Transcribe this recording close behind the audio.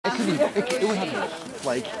it would have,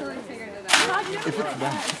 like, if it's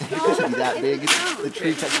to be that big, the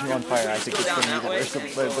tree catching on fire, I think it's going to be the least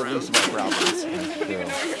of our problems.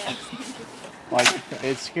 Like,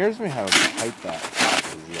 it scares me how tight that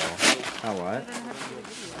is, though. How what?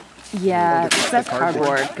 Yeah, that's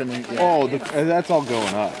cardboard. Oh, that's all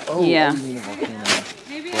going up. Oh, yeah. You mean a volcano.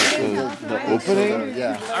 Like the opening?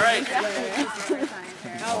 Yeah. All right.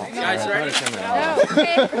 Guys, ready? I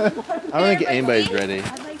don't think anybody's ready.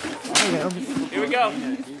 Here we go.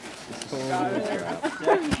 Oh,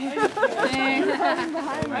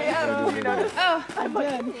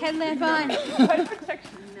 headlamp on.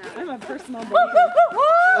 I'm a personal baby.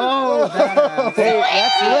 Oh, Hey,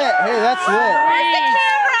 that's lit. Hey, that's lit. Where's the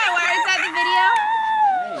camera? Where is that the video?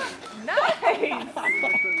 Nice.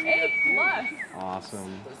 A+.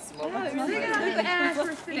 Awesome. Look at ass.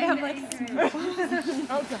 They have like. It's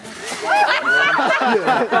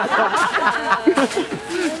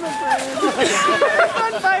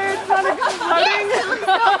on fire. It's not exploding.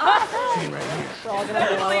 We're all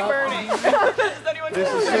gonna be burning. Does anyone This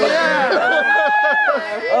is so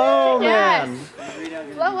Oh, man.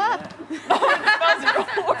 Blow up. That's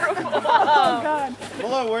horrible. Oh, God.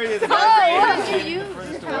 Well, I'm worried it's Oh, you.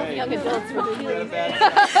 Young adults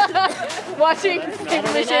watching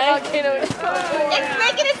Volcanoes. It's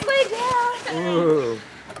making its way down. Ooh,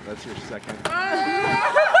 that's your second.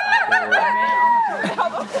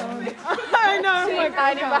 I know. I'm like,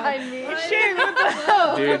 hiding behind me. shame. What the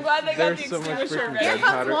hell? Dude, I'm glad they got there's the so much extinguisher freaking ready.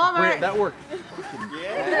 gun powder. Walmart. Wait, that worked.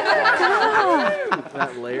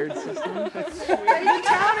 That layered system. The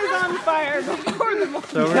town is on fire before the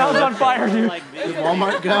So Town's on fire, dude. Did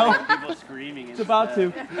Walmart go? People screaming. It's about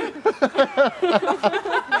to.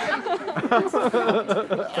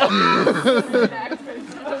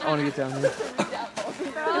 I want to get down here.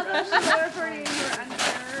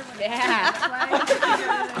 Yeah.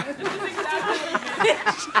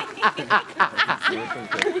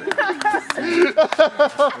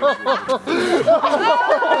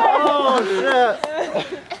 Oh, shit.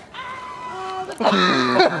 I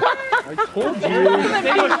told you.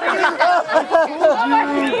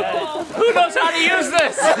 Who knows how to use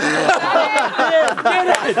this? Get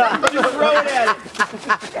it! Just throw it at it.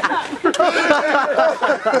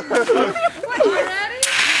 You ready?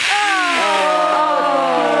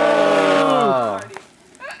 Oh.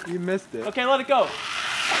 You missed it. Okay, let it go.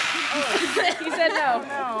 He said no.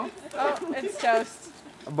 No. Oh, it's toast.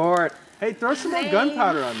 Abort. Hey, throw some more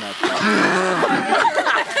gunpowder on that thing.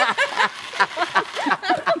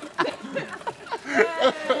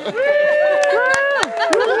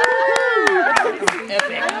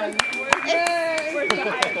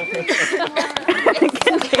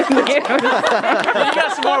 You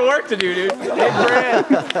got some more work to do, dude. Hey, Brad,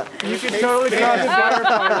 you can totally cross the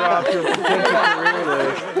firefighter off your potential career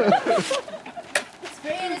list.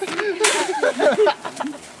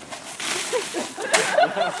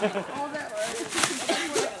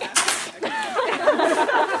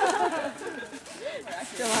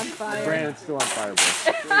 Still on fire. Brandon's still on fire, bro.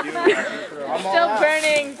 Still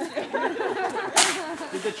burning.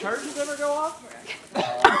 Did the charges ever go off?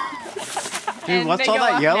 Dude, And what's they all go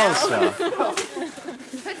that off yellow now. stuff?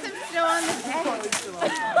 Put some snow on the bed.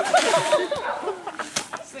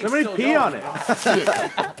 Somebody pee on it.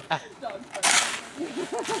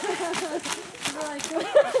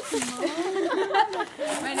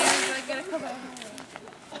 My name is like gonna come out.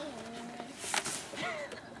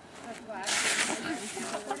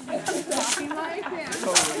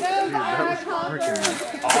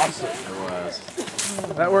 Awesome. It was.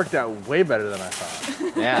 That worked out way better than I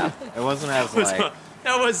thought. Yeah, it wasn't as like...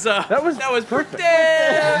 That was perfect.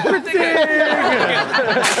 pretty good.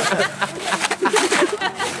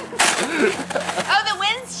 Oh, the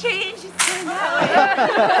wind's changed. It's turned out.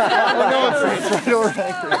 Oh, no, it's right over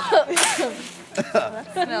there.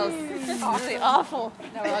 Smells awfully awful.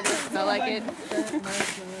 No, I'll just smell like it.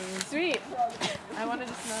 Sweet. I wanted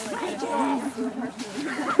to smell like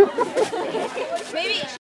it.